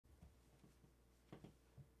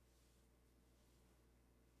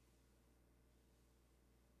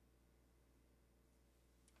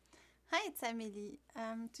Hi, it's Amelie.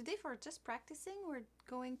 Today for just practicing, we're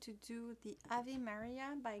going to do the Ave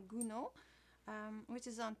Maria by Gounod, which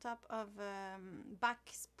is on top of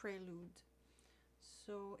Bach's Prelude.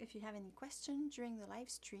 So if you have any questions during the live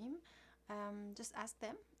stream, just ask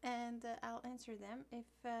them and I'll answer them. If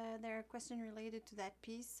there are questions related to that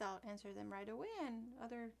piece, I'll answer them right away, and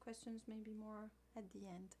other questions maybe more at the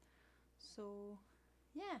end. So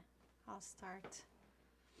yeah, I'll start.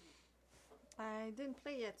 I didn't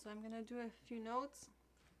play yet, so I'm gonna do a few notes.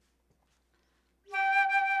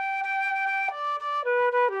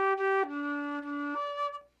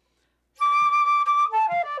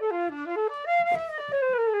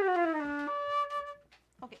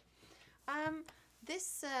 Okay.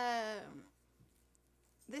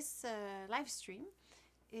 This live stream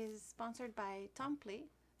is sponsored by Tomplay.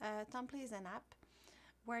 Tomplay is an app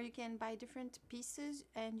where you can buy different pieces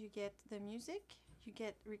and you get the music, you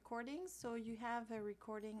get recordings. So you have a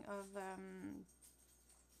recording of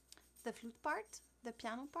the flute part, the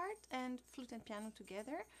piano part, and flute and piano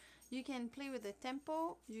together. You can play with the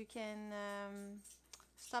tempo, you can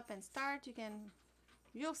stop and start,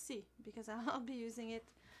 you'll see, because I'll be using it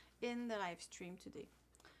in the live stream today.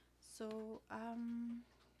 So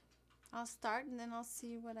I'll start and then I'll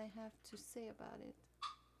see what I have to say about it.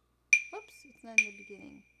 Oops, it's not in the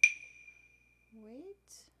beginning.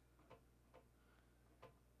 Wait.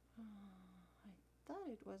 I thought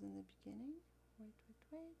it was in the beginning. Wait.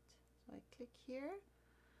 So I click here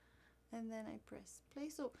and then I press play.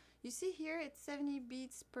 So you see here it's 70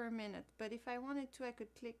 beats per minute, but if I wanted to, I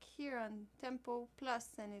could click here on tempo plus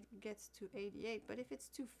and it gets to 88. But if it's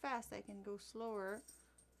too fast, I can go slower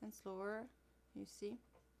and slower, you see.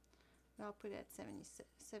 I'll put it at 70,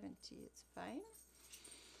 it's fine.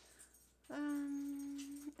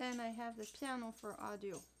 And I have the piano for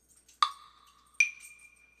audio.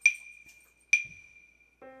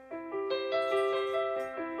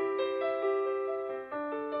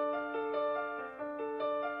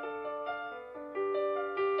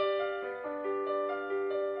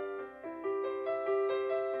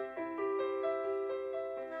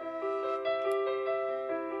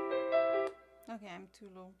 Okay, I'm too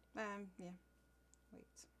low. Yeah. Wait.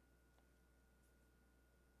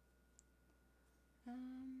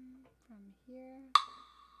 From here.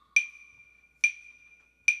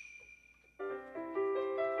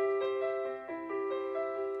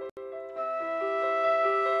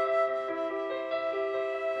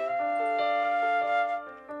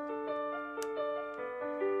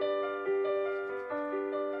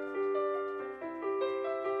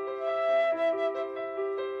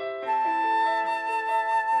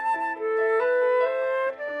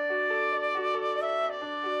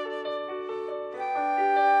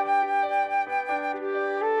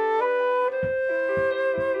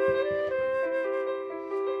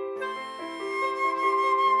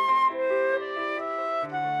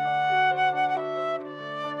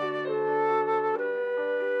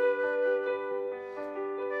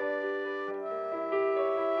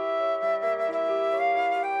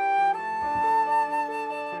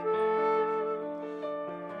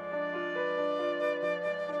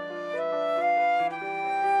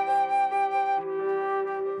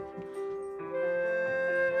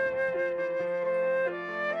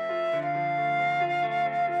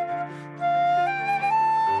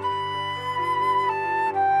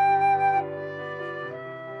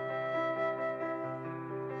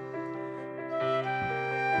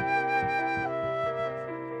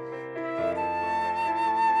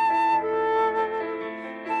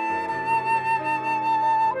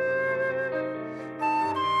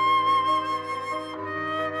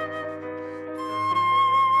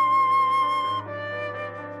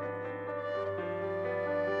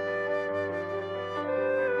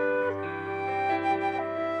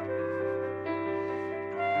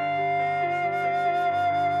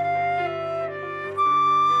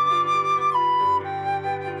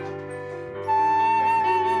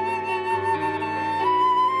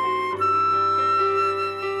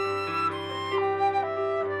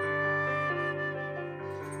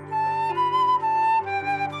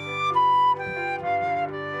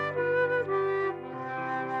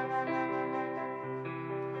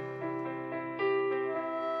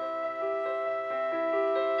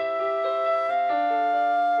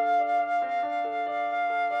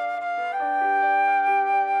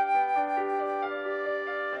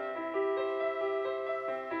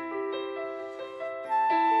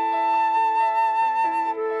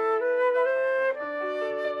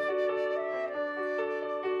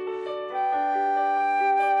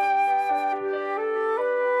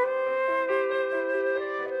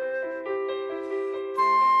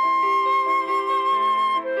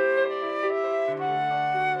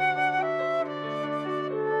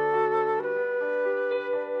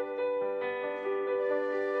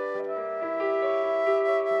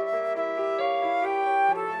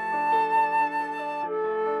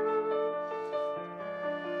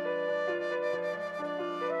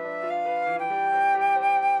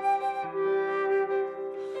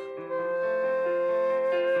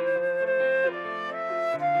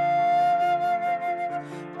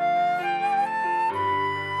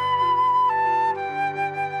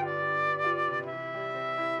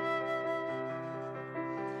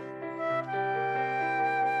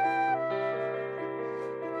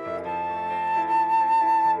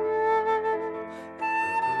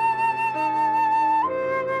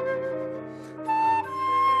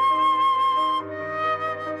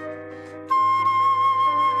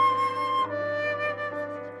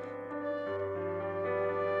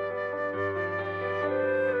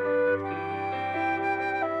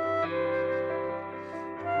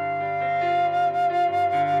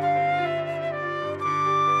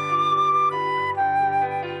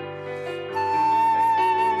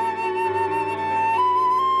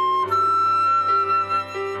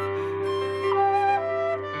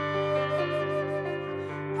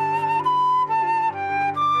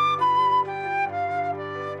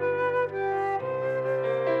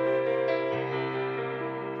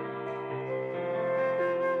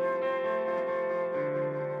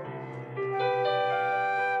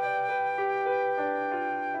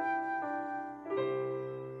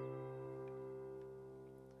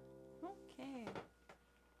 Okay.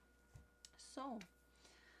 So,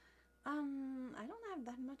 I don't have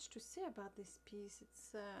that much to say about this piece.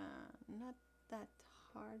 It's not that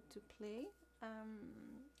hard to play.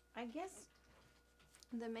 I guess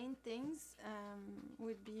the main things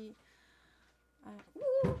would be.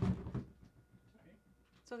 Woo!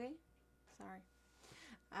 It's okay? Sorry.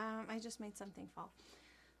 I just made something fall.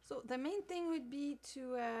 So the main thing would be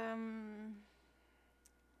to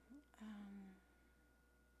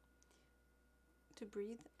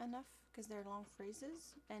breathe enough, because they're long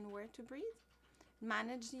phrases, and where to breathe.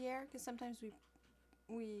 Manage the air, because sometimes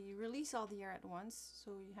we release all the air at once,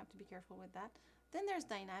 so you have to be careful with that. Then there's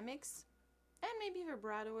dynamics, and maybe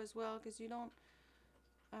vibrato as well, because you don't.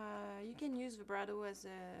 You can use vibrato as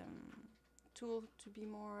a tool to be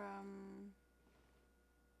more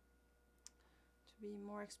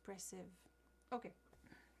expressive. Okay.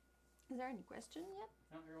 Is there any question yet?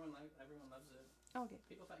 No, everyone loves it. Okay.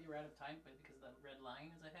 People thought you were out of time, but because the red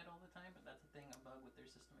line is ahead all the time, but that's a thing, a bug with their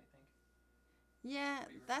system, I think. Yeah,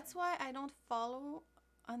 that's why I don't follow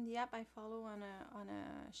on the app. I follow on the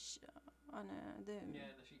sheet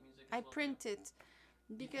music. I print it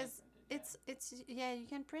because it's you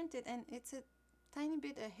can print it, and it's a tiny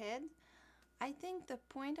bit ahead. I think the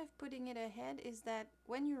point of putting it ahead is that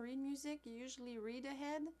when you read music, you usually read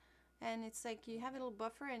ahead, and it's like you have a little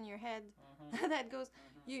buffer in your head that goes.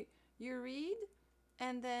 You read,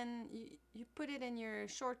 and then you put it in your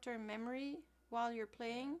short-term memory while you're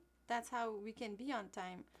playing. That's how we can be on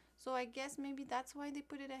time. So I guess maybe that's why they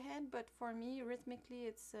put it ahead. But for me, rhythmically,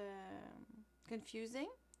 it's confusing.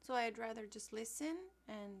 So I'd rather just listen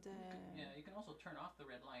and. You can also turn off the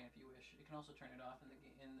red line if you wish. You can also turn it off in the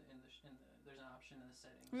there's an option in the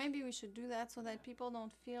settings. Maybe we should do that so that people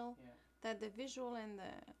don't feel that the visual and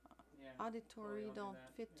the auditory don't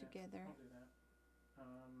fit together. I'll do that.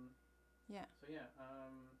 Yeah. So yeah.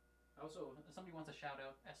 Also, somebody wants a shout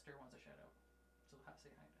out. Esther wants a shout out. So say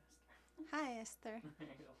hi to Esther. Hi, Esther. There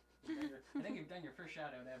you go. I think you've done your first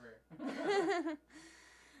shout out ever.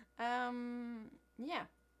 Yeah.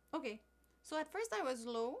 Okay. So at first I was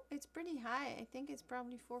low. It's pretty high. I think it's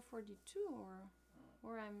probably 442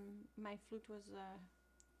 or my flute was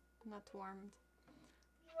not warmed.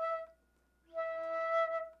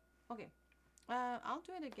 Okay. I'll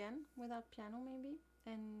do it again without piano maybe.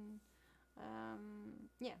 And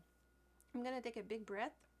yeah. I'm gonna take a big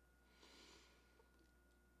breath.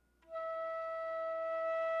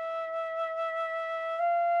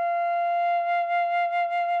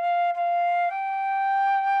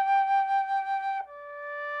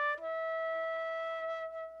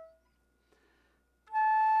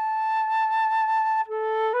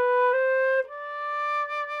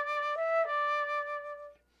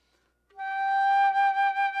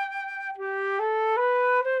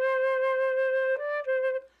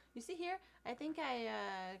 I think I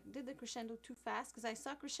did the crescendo too fast because I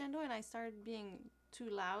saw crescendo and I started being too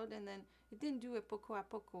loud, and then it didn't do a poco a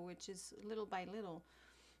poco, which is little by little.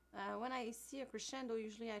 When I see a crescendo,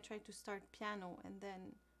 usually I try to start piano, and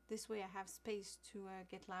then this way I have space to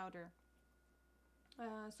get louder.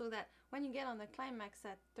 So that when you get on the climax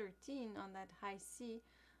at 13 on that high C,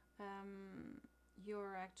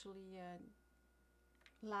 you're actually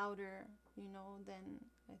louder, than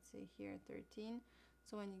let's say here 13.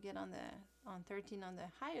 So when you get on 13 on the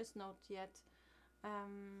highest note yet,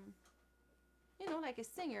 like a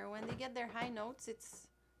singer, when they get their high notes, it's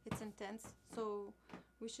intense. So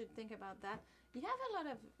we should think about that. You have a lot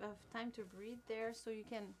of time to breathe there, so you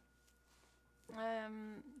can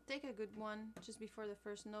take a good one just before the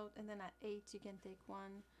first note, and then at 8 you can take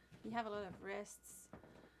one. You have a lot of rests,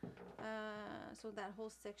 so that whole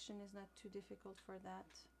section is not too difficult for that.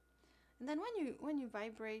 And then when you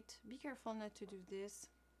vibrate, be careful not to do this.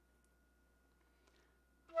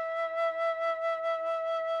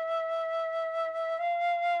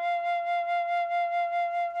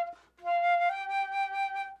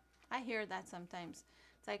 I hear that sometimes.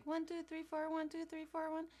 It's like 1 2 3 4 1 2 3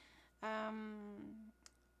 4 1,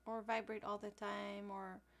 or vibrate all the time,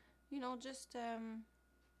 or just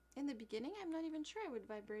in the beginning, I'm not even sure I would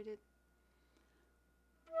vibrate it.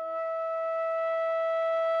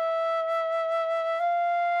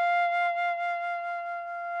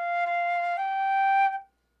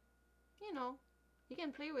 You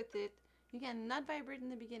can play with it. You can not vibrate in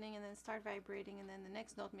the beginning and then start vibrating, and then the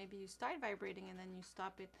next note maybe you start vibrating and then you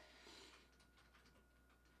stop it.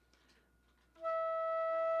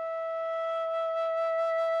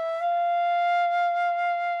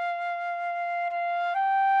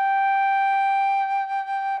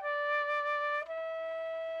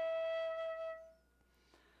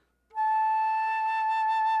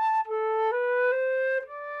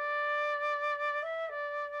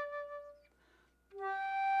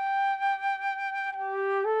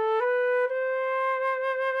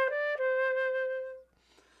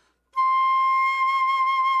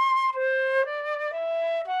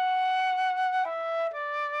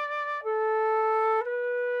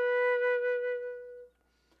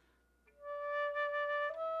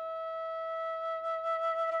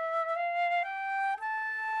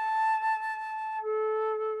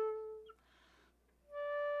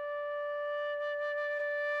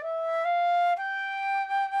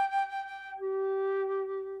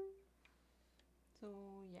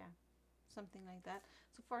 something like that.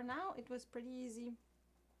 So for now, it was pretty easy,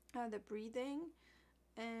 the breathing.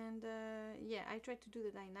 And yeah, I tried to do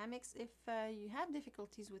the dynamics. If you have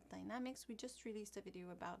difficulties with dynamics, we just released a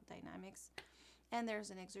video about dynamics, and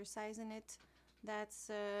there's an exercise in it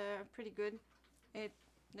that's pretty good.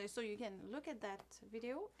 So you can look at that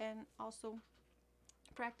video and also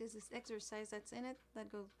practice this exercise that's in it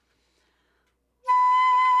that goes.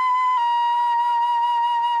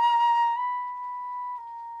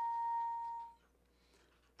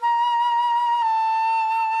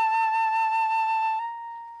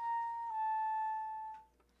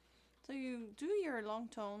 So you do your long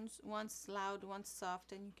tones, once loud, once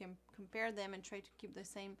soft, and you can compare them and try to keep the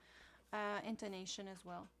same intonation as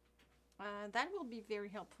well. That will be very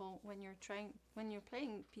helpful when you're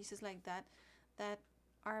playing pieces like that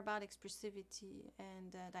are about expressivity,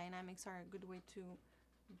 and dynamics are a good way to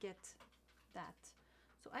get that.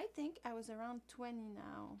 So I think I was around 20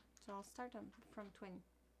 now, so I'll start from 20.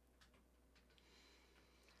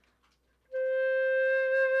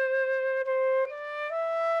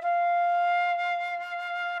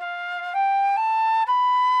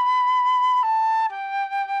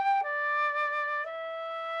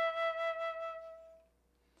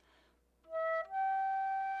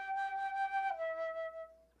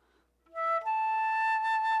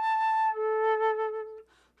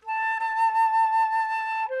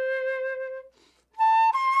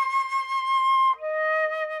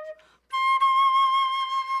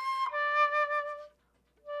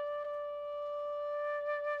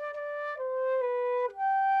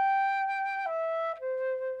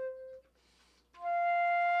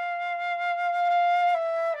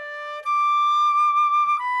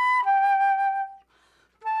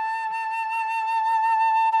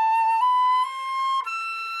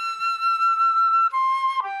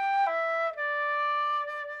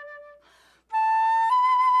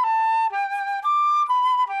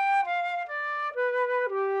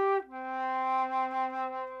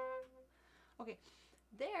 Okay,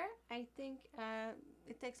 there I think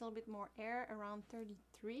it takes a little bit more air, around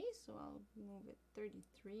 33, so I'll move it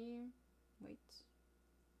 33. Wait.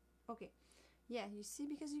 Okay, yeah, you see,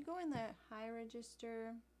 because you go in the high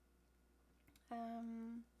register.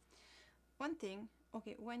 One thing,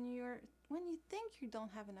 okay, when you think you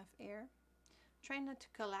don't have enough air, try not to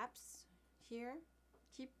collapse here.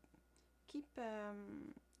 Keep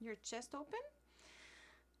your chest open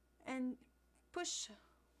and push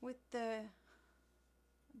with the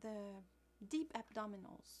deep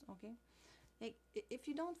abdominals. Okay, if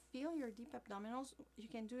you don't feel your deep abdominals, you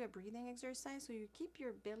can do a breathing exercise. So you keep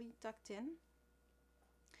your belly tucked in,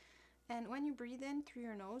 and when you breathe in through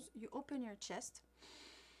your nose, you open your chest,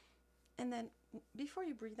 and then before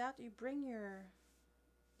you breathe out, you bring your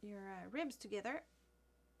ribs together.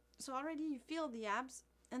 So already you feel the abs,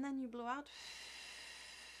 and then you blow out,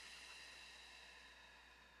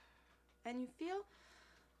 and you feel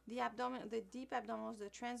the abdomen, the deep abdominals, the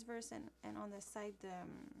transverse, and on the side,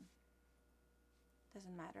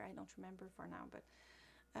 doesn't matter, I don't remember for now, but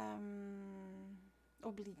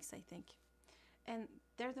obliques, I think. And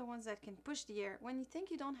they're the ones that can push the air when you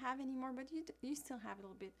think you don't have any more, but you still have a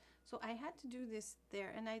little bit. So I had to do this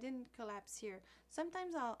there, and I didn't collapse here.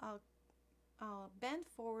 Sometimes I'll bend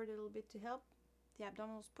forward a little bit to help the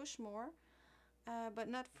abdominals push more, but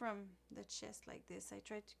not from the chest like this. I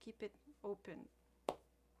try to keep it open.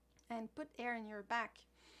 And put air in your back.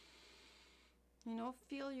 You know,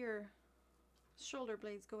 feel your shoulder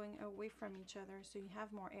blades going away from each other so you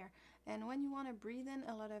have more air. And when you want to breathe in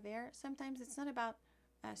a lot of air, sometimes it's not about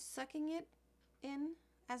sucking it in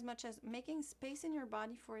as much as making space in your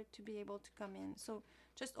body for it to be able to come in. So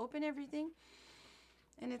just open everything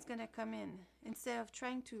and it's gonna come in, instead of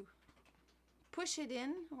trying to push it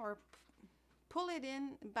in or pull it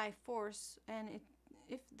in by force, and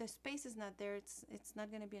if the space is not there, it's not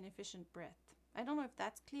going to be an efficient breath. I don't know if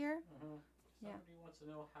that's clear. Somebody wants to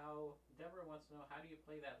know Deborah wants to know, how do you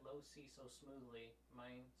play that low C so smoothly?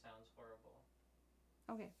 Mine sounds horrible.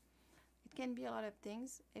 Okay, it can be a lot of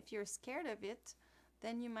things. If you're scared of it,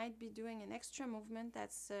 then you might be doing an extra movement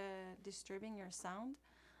that's disturbing your sound.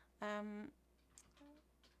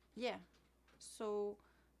 Yeah, so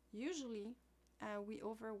usually we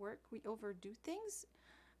overwork, we overdo things,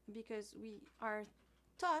 because we are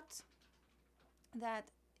taught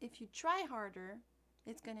that if you try harder,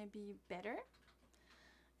 it's gonna be better.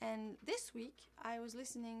 And this week I was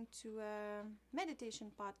listening to a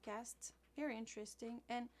meditation podcast, very interesting,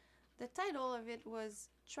 and the title of it was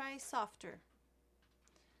Try Softer.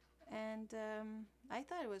 And I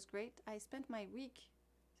thought it was great. I spent my week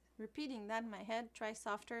repeating that in my head, try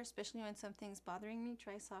softer, especially when something's bothering me,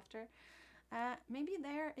 try softer. maybe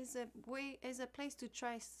there is a place to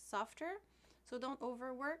try softer. So don't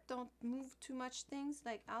overwork, don't move too much things.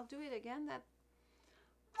 Like I'll do it again. That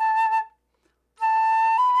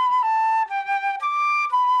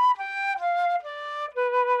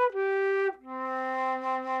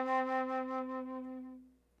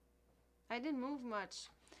I didn't move much.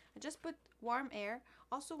 I just put warm air.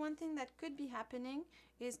 Also, one thing that could be happening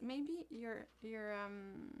is maybe your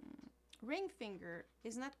ring finger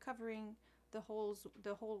is not covering the whole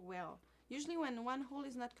well. Usually when one hole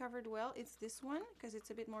is not covered well, it's this one because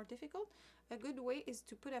it's a bit more difficult. A good way is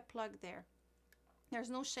to put a plug there. There's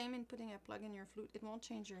no shame in putting a plug in your flute. It won't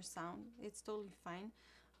change your sound. It's totally fine.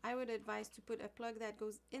 I would advise to put a plug that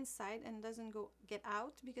goes inside and doesn't get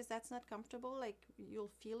out, because that's not comfortable. Like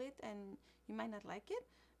you'll feel it and you might not like it.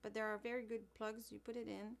 But there are very good plugs. You put it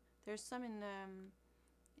in. There's some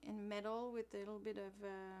in metal with a little bit of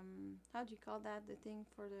how do you call that? The thing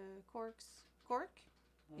for the corks, cork.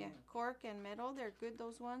 Yeah, cork and metal. They're good,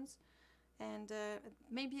 those ones. And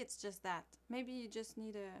maybe it's just that. Maybe you just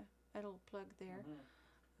need a little plug there.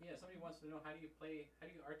 Yeah, somebody wants to know, how do you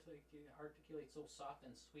articulate so soft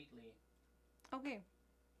and sweetly? Okay.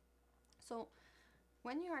 So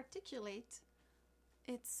when you articulate,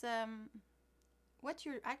 it's what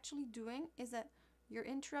you're actually doing is that you're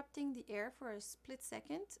interrupting the air for a split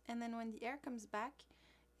second, and then when the air comes back,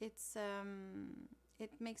 it's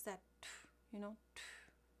it makes that, you know,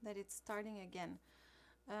 that it's starting again.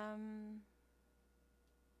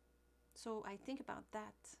 So I think about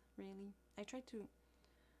that, really. I try to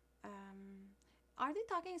are they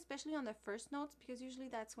talking especially on the first notes? Because usually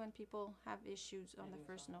that's when people have issues on the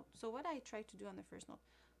first note. So what I try to do on the first note,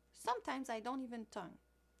 sometimes I don't even tongue,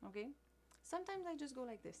 okay? Sometimes I just go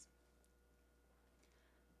like this.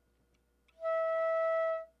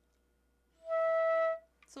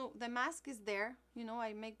 So the mask is there, you know,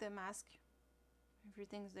 I make the mask,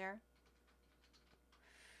 everything's there.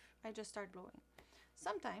 I just start blowing.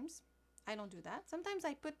 Sometimes I don't do that. Sometimes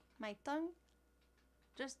I put my tongue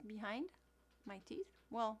just behind my teeth.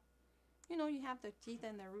 Well, you know, you have the teeth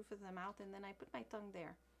and the roof of the mouth, and then I put my tongue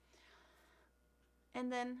there.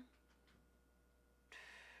 And then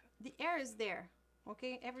the air is there,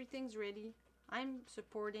 okay? Everything's ready. I'm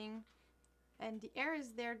supporting, and the air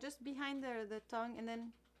is there just behind the tongue, and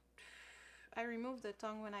then I remove the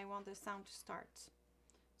tongue when I want the sound to start.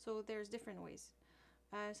 So there's different ways.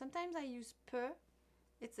 Sometimes I use peu.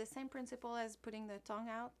 It's the same principle as putting the tongue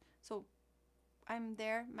out. So I'm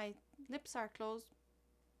there, my lips are closed,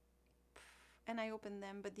 and I open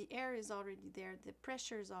them, but the air is already there, the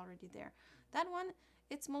pressure is already there. That one,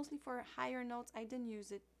 it's mostly for higher notes. I didn't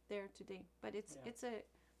use it there today, but it's a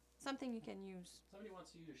something you can use. Somebody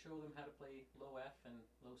wants you to show them how to play low F and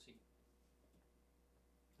low C.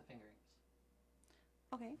 The fingerings.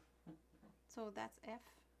 Okay. So that's F.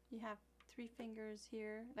 You have 3 fingers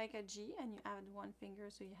here, like a G, and you add 1 finger,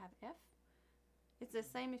 so you have F. It's the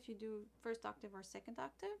same if you do first octave or second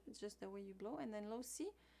octave. It's just the way you blow. And then low C,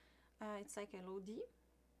 it's like a low D.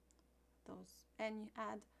 Those, and you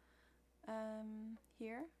add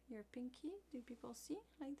here your pinky. Do people see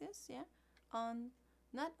like this? Yeah. On,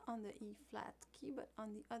 not on the E flat key, but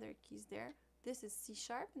on the other keys there. This is C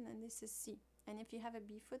sharp, and then this is C. And if you have a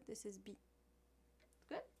B foot, this is B.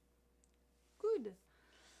 Good. Good.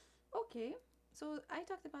 Okay. So I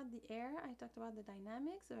talked about the air. I talked about the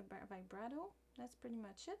dynamics, vibrato. That's pretty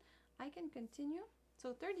much it. I can continue.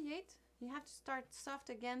 So 38, you have to start soft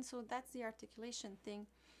again. So that's the articulation thing.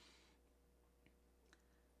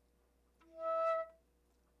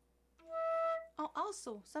 Oh,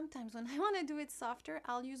 also, sometimes when I want to do it softer,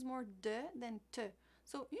 I'll use more de than te.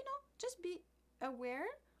 So, you know, just be aware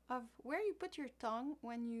of where you put your tongue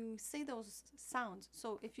when you say those sounds.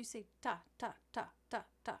 So if you say ta, ta, ta, ta,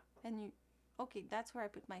 ta, and you, okay, that's where I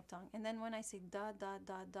put my tongue. And then when I say da, da,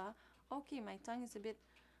 da, da, okay, my tongue is a bit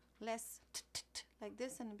less like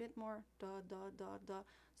this and a bit more da, da, da, da.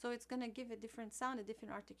 So it's going to give a different sound, a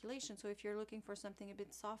different articulation. So if you're looking for something a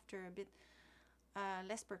bit softer, a bit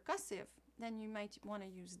less percussive, then you might want to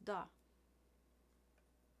use da.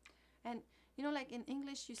 And, you know, like in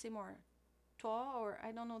English, you say more toi, or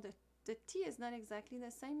I don't know, the T is not exactly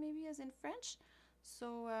the same maybe as in French.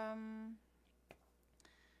 So,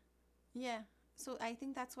 yeah. So I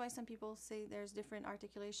think that's why some people say there's different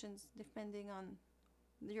articulations depending on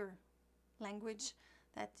your language.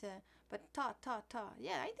 That, but ta, ta, ta.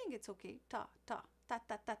 Yeah, I think it's okay. Ta, ta, ta,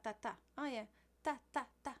 ta, ta, ta, ta. Oh, yeah. Ta, ta,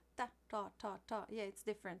 ta, ta, ta, ta, ta. Yeah, it's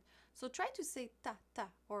different. So try to say ta, ta,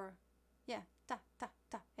 or, yeah, ta, ta,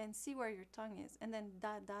 ta, and see where your tongue is. And then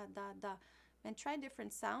da, da, da, da. And try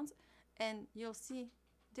different sounds, and you'll see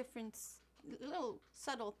difference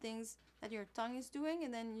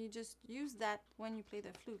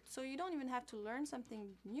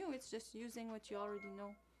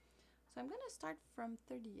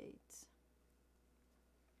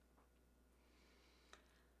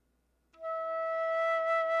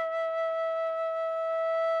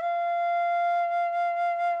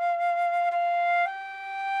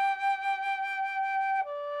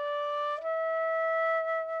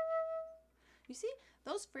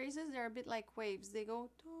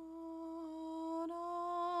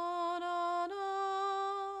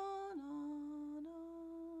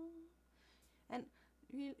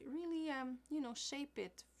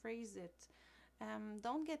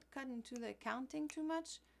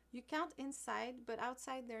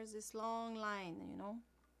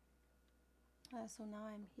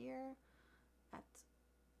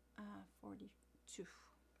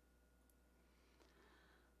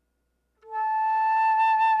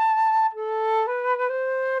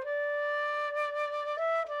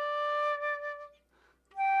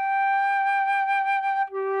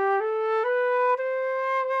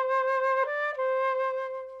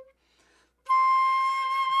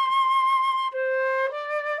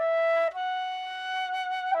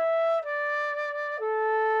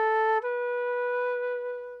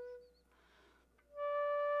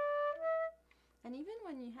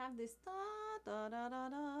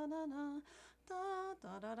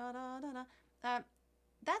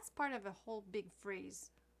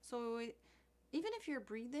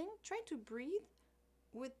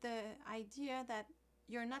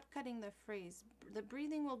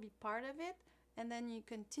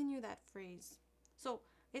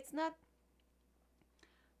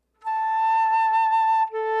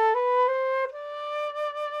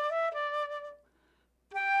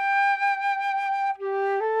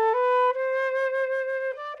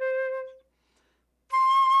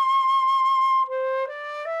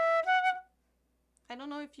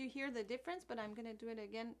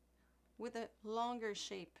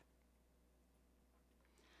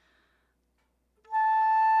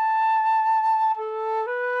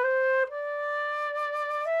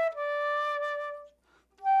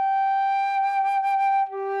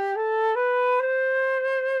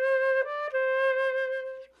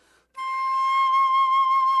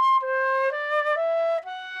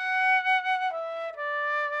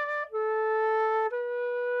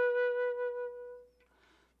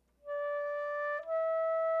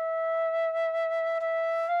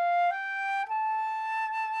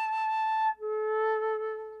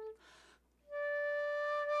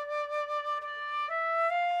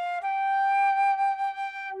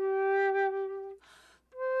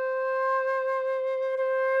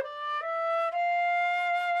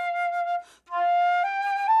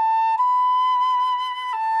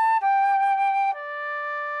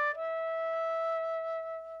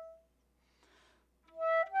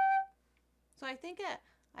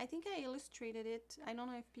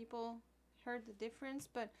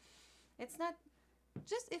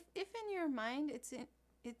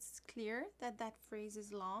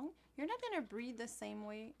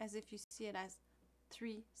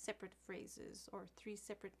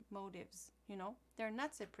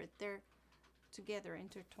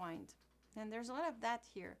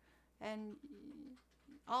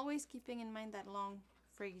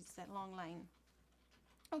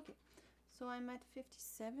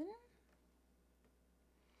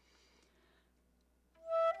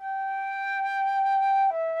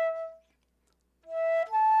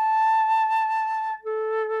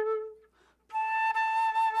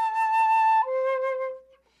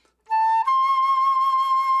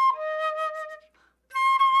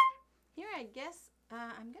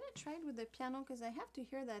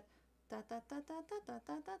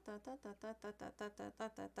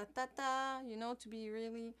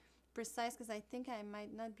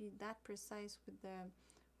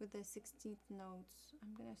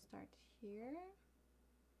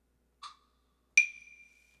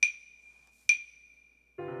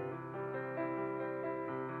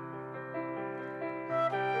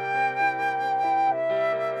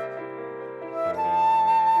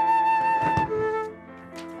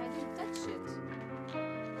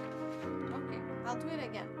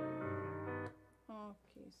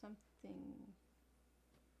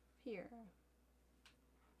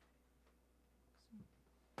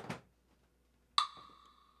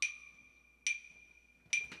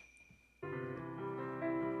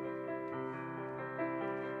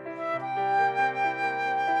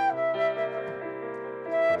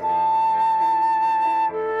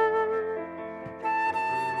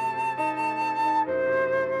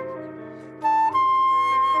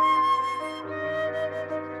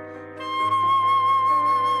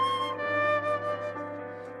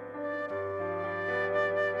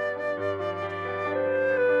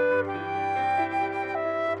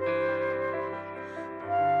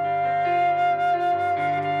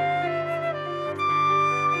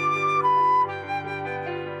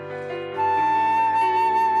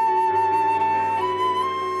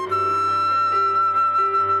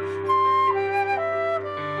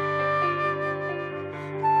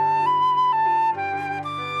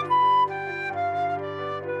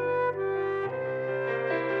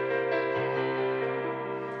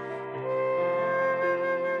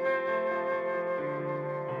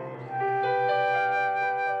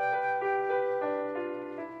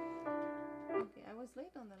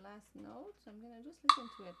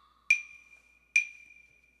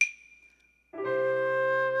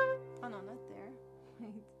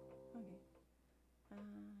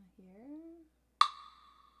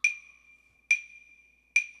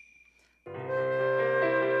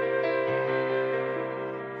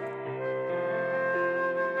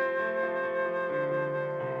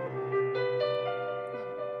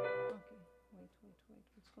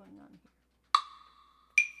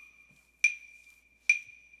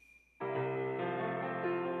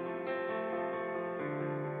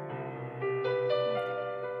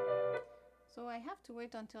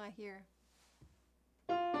wait until I hear.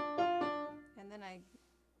 And then I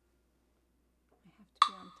have to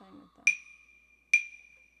be on time with that.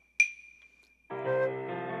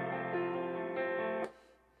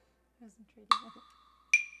 Concentrating. Okay.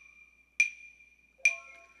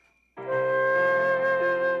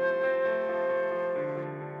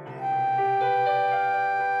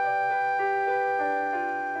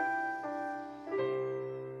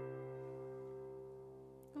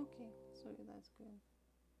 Okay, so that's good.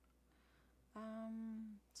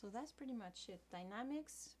 So that's pretty much it.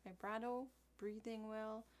 Dynamics, vibrato, breathing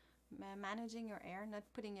well, managing your air, not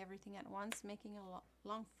putting everything at once, making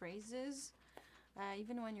long phrases.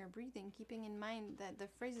 Even when you're breathing, keeping in mind that the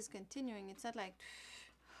phrase is continuing. It's not like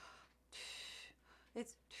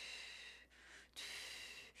it's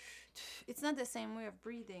not the same way of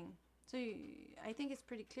breathing. So I think it's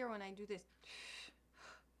pretty clear when I do this,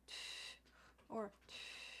 or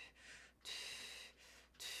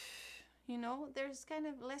you know, there's kind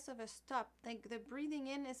of less of a stop. Like the breathing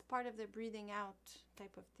in is part of the breathing out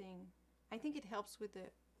type of thing. I think it helps with the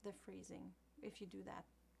phrasing if you do that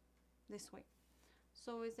this way.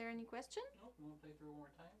 So is there any question? Nope. You want to play through one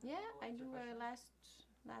more time? Yeah, I do a last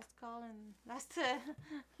call and last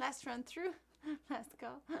last run through. Last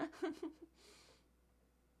call.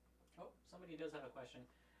 Oh, somebody does have a question.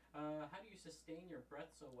 How do you sustain your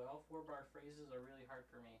breath so well? 4-bar phrases are really hard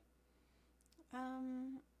for me.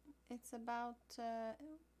 It's about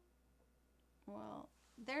well,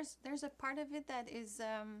 there's a part of it that is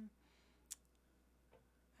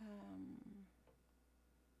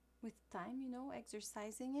with time, you know,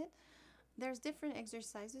 exercising it. There's different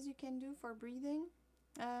exercises you can do for breathing.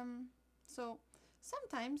 So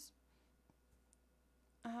sometimes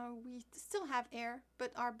we still have air,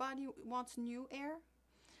 but our body wants new air.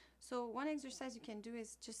 So one exercise you can do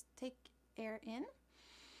is just take air in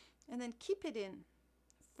and then keep it in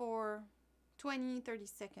for 20-30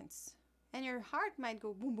 seconds. And your heart might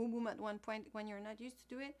go boom, boom, boom at one point when you're not used to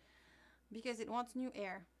do it because it wants new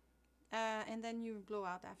air. And then you blow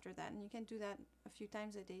out after that. And you can do that a few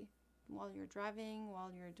times a day while you're driving, while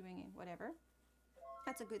you're doing it, whatever.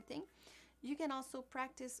 That's a good thing. You can also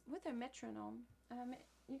practice with a metronome.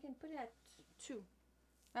 You can put it at 2.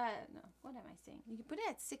 No, what am I saying? You can put it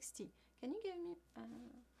at 60. Can you give me...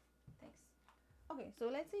 thanks. Okay, so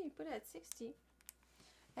let's say you put it at 60.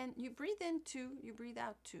 And you breathe in 2, you breathe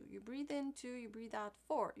out 2. You breathe in 2, you breathe out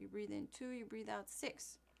 4. You breathe in 2, you breathe out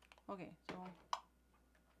 6. Okay, so...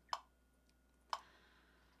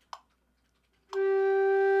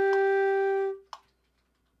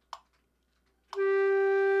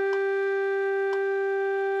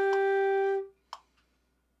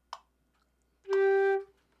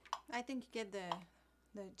 I think you get the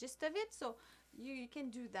gist of it. So you can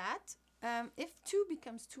do that. If 2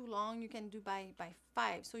 becomes too long, you can do by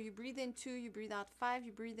 5. So you breathe in 2, you breathe out 5,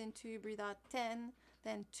 you breathe in 2, you breathe out 10,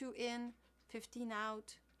 then 2 in, 15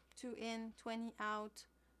 out, 2 in, 20 out.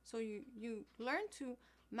 So you learn to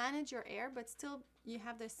manage your air, but still you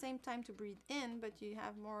have the same time to breathe in, but you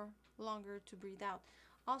have more longer to breathe out.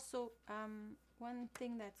 Also, one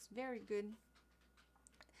thing that's very good,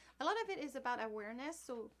 a lot of it is about awareness.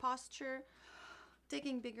 So posture,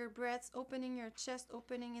 taking bigger breaths, opening your chest,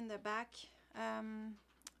 opening in the back.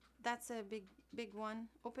 That's a big one.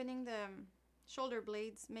 Opening the shoulder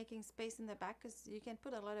blades, making space in the back, because you can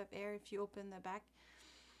put a lot of air if you open the back.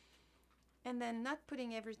 And then not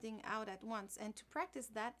putting everything out at once. And to practice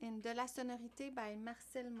that in De la Sonorité by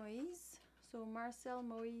Marcel Moïse. So Marcel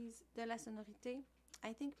Moïse, De la Sonorité.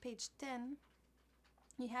 I think page 10.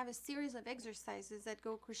 You have a series of exercises that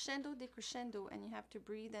go crescendo, decrescendo, and you have to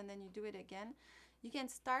breathe and then you do it again. You can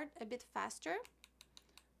start a bit faster.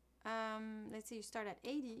 Let's say you start at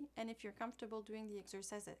 80, and if you're comfortable doing the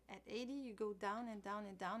exercise at 80, you go down and down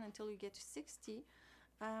and down until you get to 60.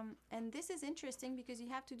 And this is interesting because you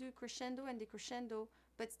have to do crescendo and decrescendo,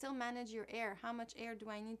 but still manage your air. How much air do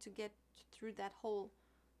I need to get through that whole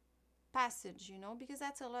passage, you know? Because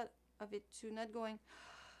that's a lot of it too, not going...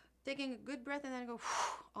 Taking a good breath and then go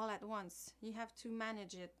all at once. You have to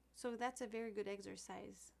manage it. So that's a very good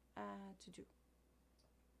exercise to do.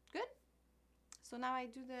 Good? So now I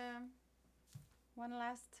do the one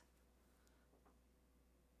last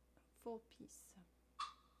full piece.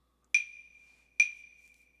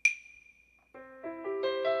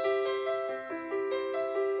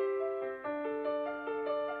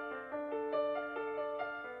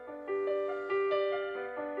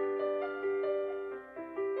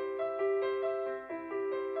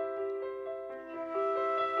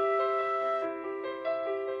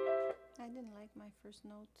 First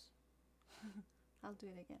note. I'll do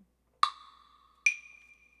it again.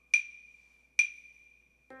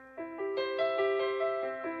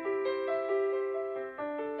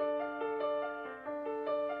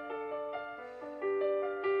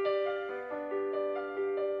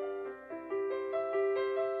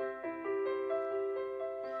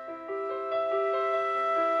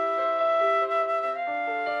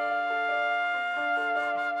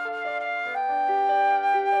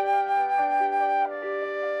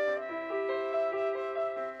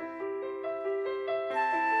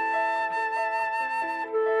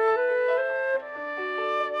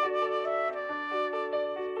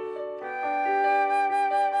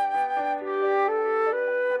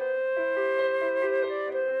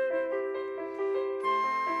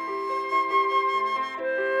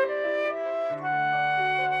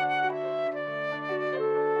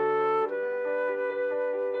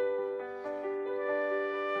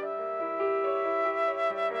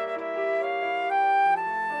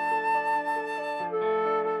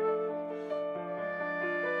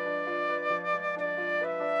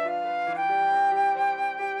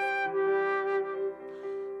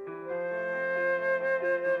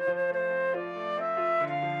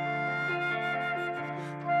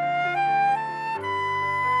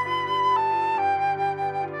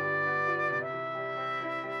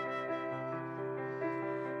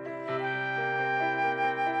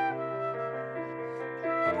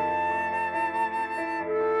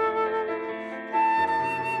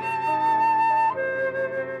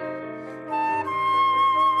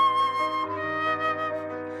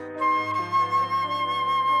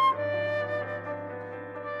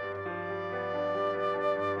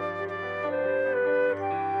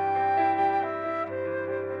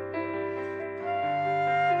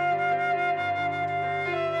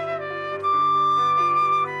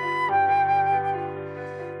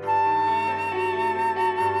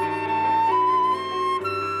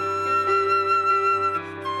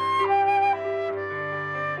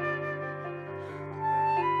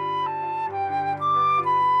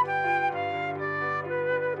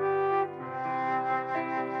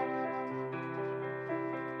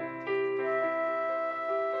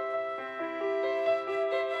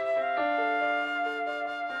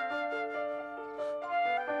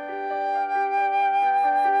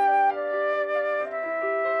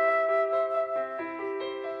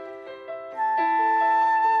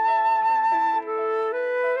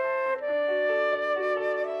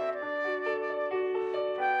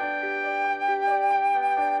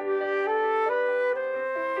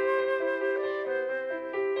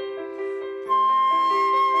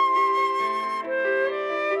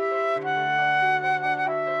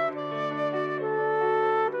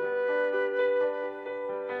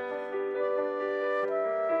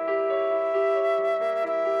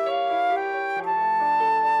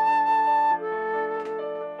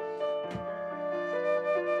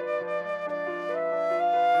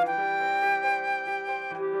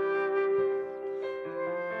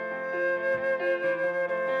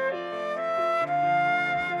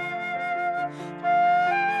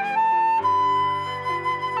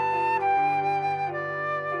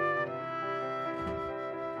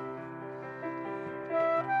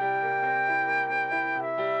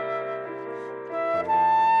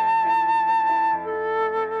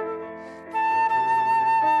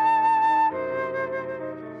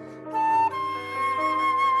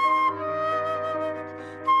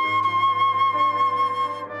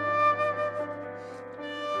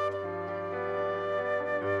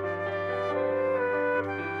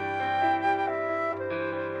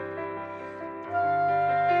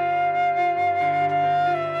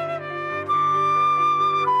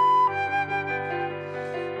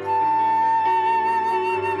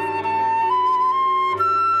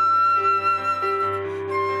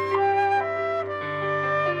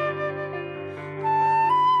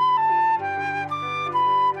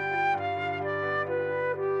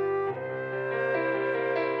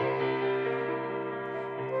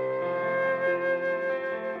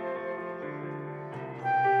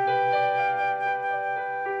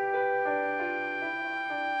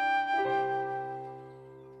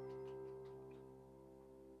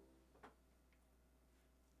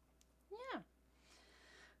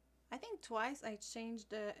 I think twice I changed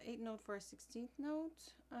the 8th note for a 16th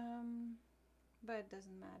note, but it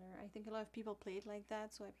doesn't matter. I think a lot of people play it like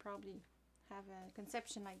that, so I probably have a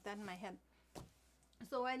conception like that in my head.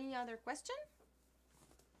 So, any other question?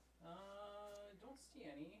 Don't see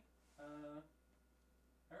any.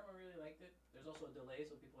 I really liked it. There's also a delay,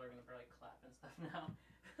 so people are gonna probably clap and stuff now.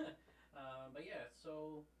 But yeah,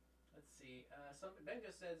 so let's see. Ben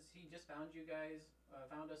just says he just found you guys,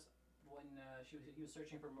 found us when he was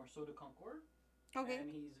searching for Morceau de Concours. Okay.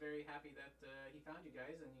 And he's very happy that he found you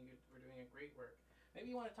guys, and we're doing a great work. maybe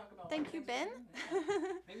you want to talk about. Thank you, Ben.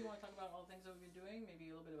 Maybe you want to talk about all the things that we've been doing. Maybe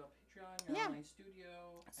a little bit about Patreon, your Yeah. online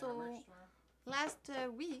studio, and So, our merch store. Last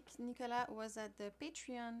week, Nicolas was at the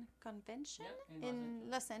Patreon convention Yeah, in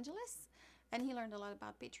Los Angeles, and he learned a lot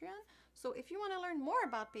about Patreon. So if you want to learn more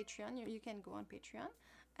about Patreon, you can go on Patreon,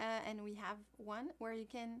 and we have one where you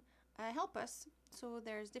can help us. So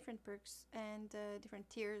there's different perks and different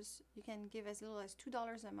tiers. You can give as little as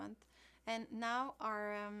 $2 a month, and now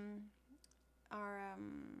our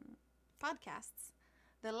podcasts,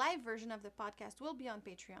 the live version of the podcast, will be on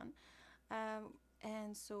Patreon.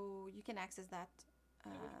 And so you can access that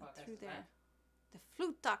through there. The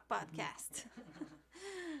Flute Talk podcast.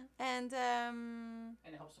 And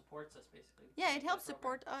it helps support us, basically. Yeah, it helps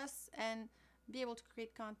support us and be able to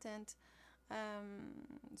create content.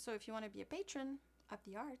 So if you want to be a patron of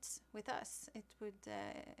the arts with us, it would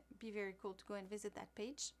be very cool to go and visit that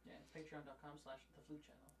page. Yeah, it's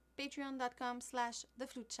patreon.com/theflutechannel.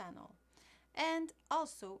 Patreon.com/theflutechannel. And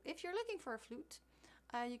also, if you're looking for a flute,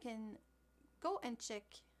 you can go and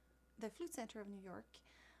check the Flute Center of New York,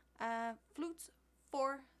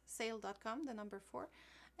 flutes4sale.com, the number 4,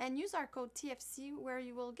 and use our code TFC where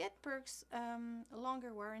you will get perks,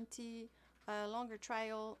 longer warranty, longer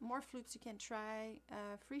trial, more flutes you can try,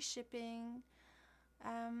 free shipping,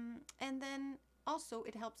 and then also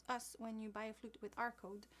it helps us when you buy a flute with our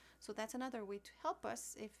code. So that's another way to help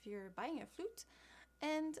us if you're buying a flute.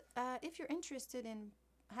 And if you're interested in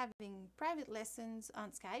having private lessons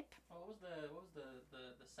on Skype. What was the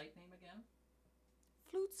site name again?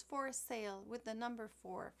 Flutes for Sale with the number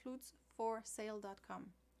 4,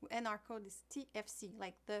 flutes4sale.com. And our code is TFC,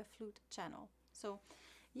 like the Flute Channel. So,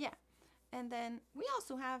 yeah. And then we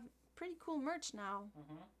also have pretty cool merch now.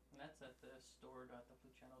 And that's at the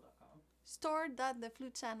store.theflutechannel.com.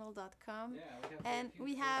 store.theflutechannel.com. Yeah, and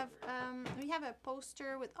we have a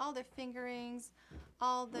poster with all the fingerings,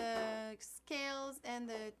 all the scales, and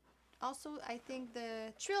also I think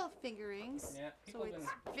the trill fingerings. Yeah, so it's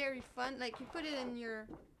very fun. Like you put it in your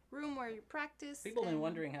room where you practice. People have been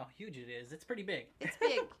wondering how huge it is. It's pretty big. It's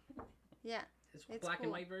big. Yeah. It's black and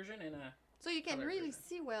white version and a. So you can really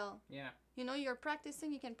see well. Yeah. You know, you're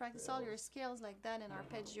practicing. You can practice all your scales like that and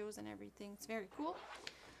arpeggios and everything. It's very cool.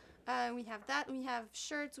 We have that. We have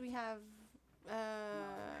shirts. We have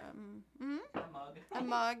a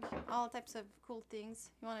mug. All types of cool things.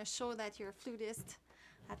 You want to show that you're a flutist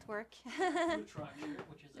at work. Flutron shirt,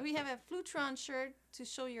 which is. We have a Flutron shirt to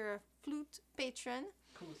show you're a flute patron.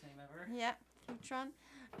 Coolest name ever. Yeah, Flutron.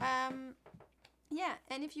 Yeah,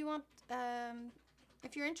 and if you want,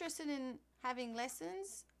 if you're interested in having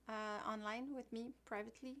lessons online with me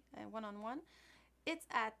privately, one-on-one, it's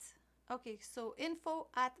at. Okay, so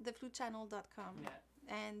info@theflutechannel.com. Yeah.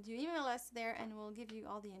 And you email us there and we'll give you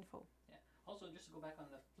all the info. Yeah. Also, just to go back on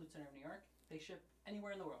the Flute Center of New York, they ship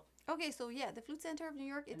anywhere in the world. Okay, so yeah, the Flute Center of New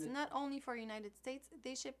York, it's not only for United States,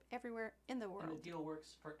 they ship everywhere in the world. And the deal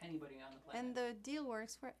works for anybody on the planet. And the deal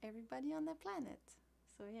works for everybody on the planet.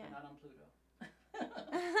 So yeah. But not on Pluto.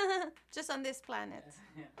 Just on this planet.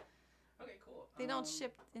 Yeah. Okay, cool. They don't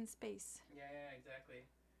ship in space. Yeah, exactly.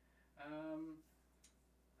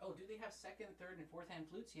 Oh, do they have second, third, and fourth hand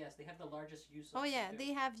flutes? Yes, they have the largest use of. Oh yeah,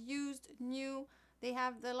 they have used, new. They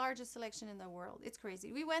have the largest selection in the world. It's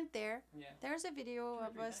crazy. We went there. Yeah. There's a video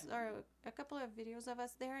of us, or a couple of videos of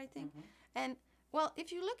us there, I think. And well,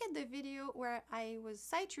 if you look at the video where I was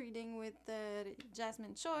sight reading with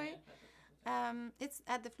Jasmine Choi, it's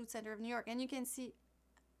at the Flute Center of New York, and you can see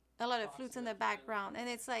a lot of flutes in the background, and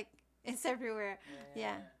it's like it's everywhere.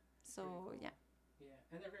 Yeah. So cool. yeah. Yeah,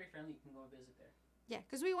 and they're very friendly. You can go visit there. Yeah,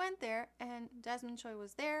 because we went there and Jasmine Choi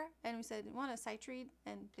was there and we said, want to sight read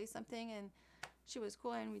and play something, and she was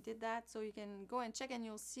cool and we did that. So you can go and check and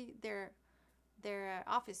you'll see their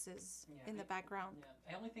offices in the background.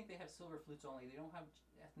 Yeah, I only think they have silver flutes only. They don't have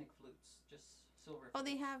ethnic flutes, just silver flutes. Oh,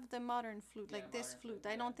 they have the modern flute, like this flute.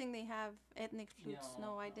 Flute, I don't think they have ethnic flutes.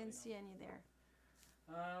 No, I didn't see any there.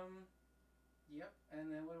 Yep, and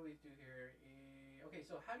then what do we do here? Okay,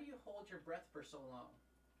 so how do you hold your breath for so long?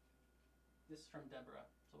 This is from Deborah.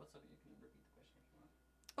 So what's up? You can repeat the question if you want.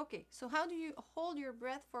 Okay, so how do you hold your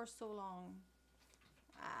breath for so long?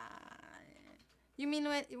 You mean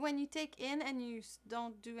when you take in and you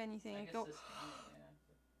don't do anything? I guess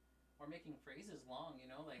or making phrases long, you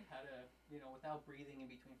know, like how to, without breathing in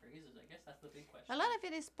between phrases. I guess that's the big question. A lot of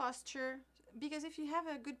it is posture, because if you have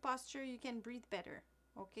a good posture, you can breathe better.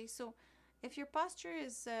 Okay, so if your posture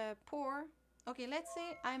is poor, okay, let's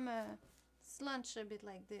say I'm a slouch a bit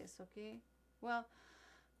like this, okay? Well,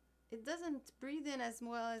 it doesn't breathe in as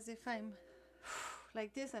well as if I'm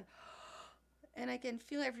like this, and I can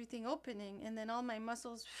feel everything opening, and then all my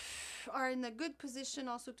muscles are in a good position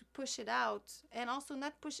also to push it out, and also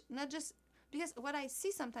not just because what I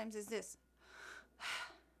see sometimes is this.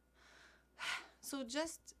 So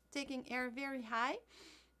just taking air very high,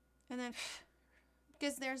 and then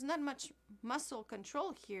because there's not much muscle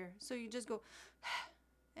control here, so you just go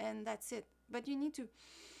and that's it. But you need to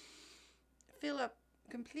fill up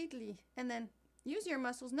completely and then use your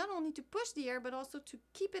muscles not only to push the air but also to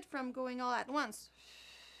keep it from going all at once.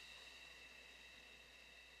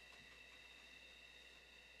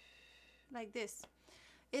 Like this.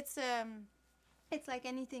 It's like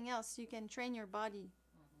anything else. You can train your body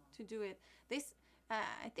to do it. This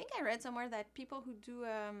I think I read somewhere that people who do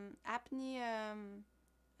apnea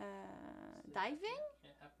diving,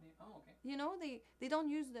 Yeah, apnea. Oh, okay. you know, they don't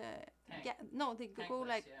use the no, they go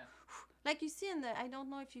like like you see in the, I don't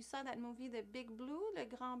know if you saw that movie, The Big Blue, Le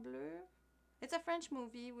Grand Bleu. It's a French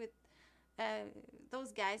movie with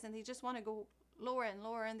those guys, and they just want to go lower and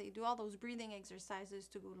lower, and they do all those breathing exercises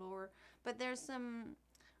to go lower. But there's some,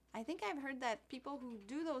 I think I've heard that people who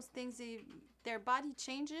do those things, their body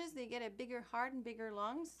changes, they get a bigger heart and bigger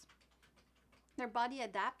lungs. Their body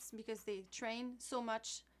adapts because they train so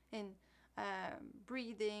much in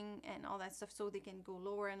breathing and all that stuff, so they can go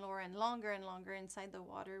lower and lower and longer inside the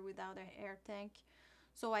water without an air tank.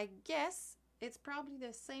 So I guess it's probably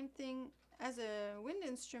the same thing as a wind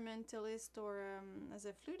instrumentalist or as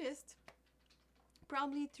a flutist.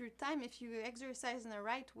 Probably through time, if you exercise in the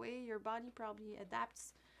right way, your body probably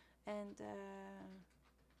adapts, and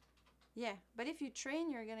yeah. But if you train,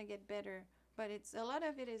 you're gonna get better. But it's a lot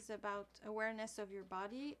of it is about awareness of your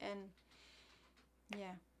body, and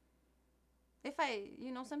yeah. If I,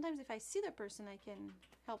 you know, sometimes if I see the person, I can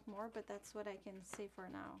help more, but that's what I can say for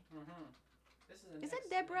now. This is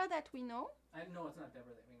it Deborah that we know? No, it's not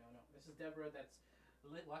Deborah that we know. No, this is Deborah that's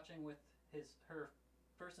watching with her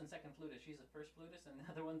first and second flutist. She's the first flutist, and the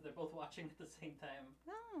other one, they're both watching at the same time.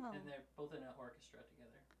 Oh. And they're both in an orchestra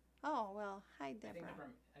together. Oh, well, hi, Deborah. I think they're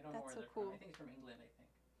from, I don't know where they're from. I think it's from England, I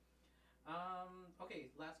think.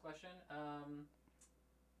 Okay, last question.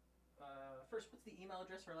 First, what's the email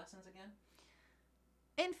address for lessons again?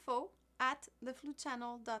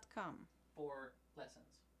 info@theflutechannel.com. For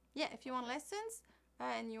lessons? Yeah, if you want lessons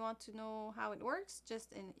and you want to know how it works,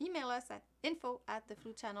 just email us at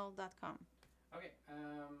info@theflutechannel.com. Okay,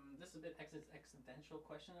 this is a bit existential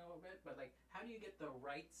question a little bit, but like, how do you get the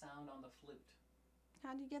right sound on the flute?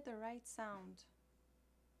 How do you get the right sound?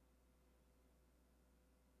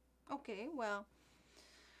 Okay, well,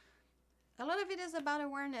 a lot of it is about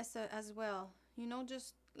awareness as well. You know,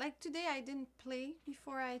 just like today, I didn't play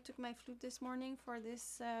before I took my flute this morning for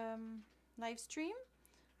this live stream.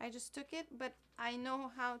 I just took it, but I know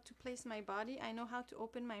how to place my body. I know how to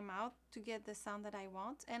open my mouth to get the sound that I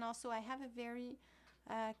want. And also I have a very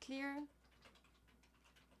clear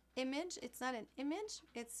image. It's not an image.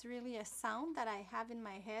 It's really a sound that I have in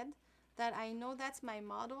my head that I know that's my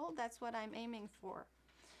model. That's what I'm aiming for.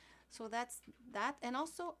 So that's that. And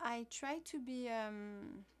also I try to be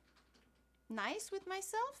nice with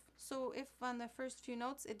myself. So if on the first few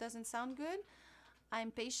notes it doesn't sound good,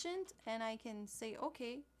 I'm patient and I can say,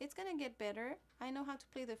 okay, it's gonna get better. I know how to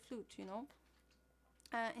play the flute, you know.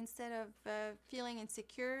 Instead of feeling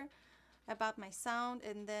insecure about my sound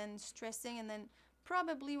and then stressing, and then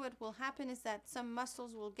probably what will happen is that some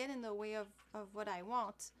muscles will get in the way of what I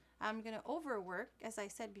want. I'm gonna overwork, as I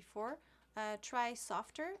said before. Try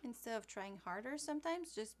softer instead of trying harder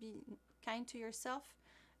sometimes. Just be kind to yourself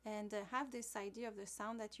and have this idea of the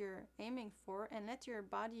sound that you're aiming for and let your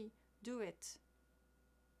body do it.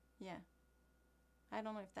 Yeah. I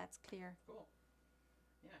don't know if that's clear. Cool.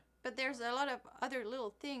 Yeah. But there's a lot of other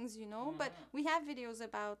little things, you know. But we have videos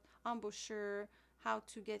about embouchure, how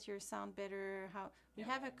to get your sound better, how we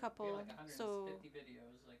have a couple. We have like 150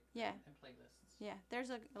 videos, like, and playlists. Yeah,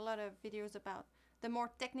 there's a lot of videos about the more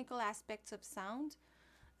technical aspects of sound.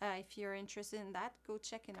 If you're interested in that, go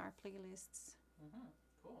check in our playlists.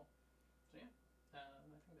 Cool. So yeah,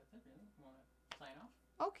 I think that's it, really. You want to sign off?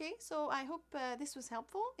 Okay, so I hope this was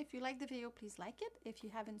helpful. If you liked the video, please like it. If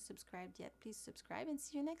you haven't subscribed yet, please subscribe, and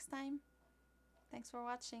see you next time. Thanks for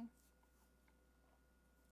watching.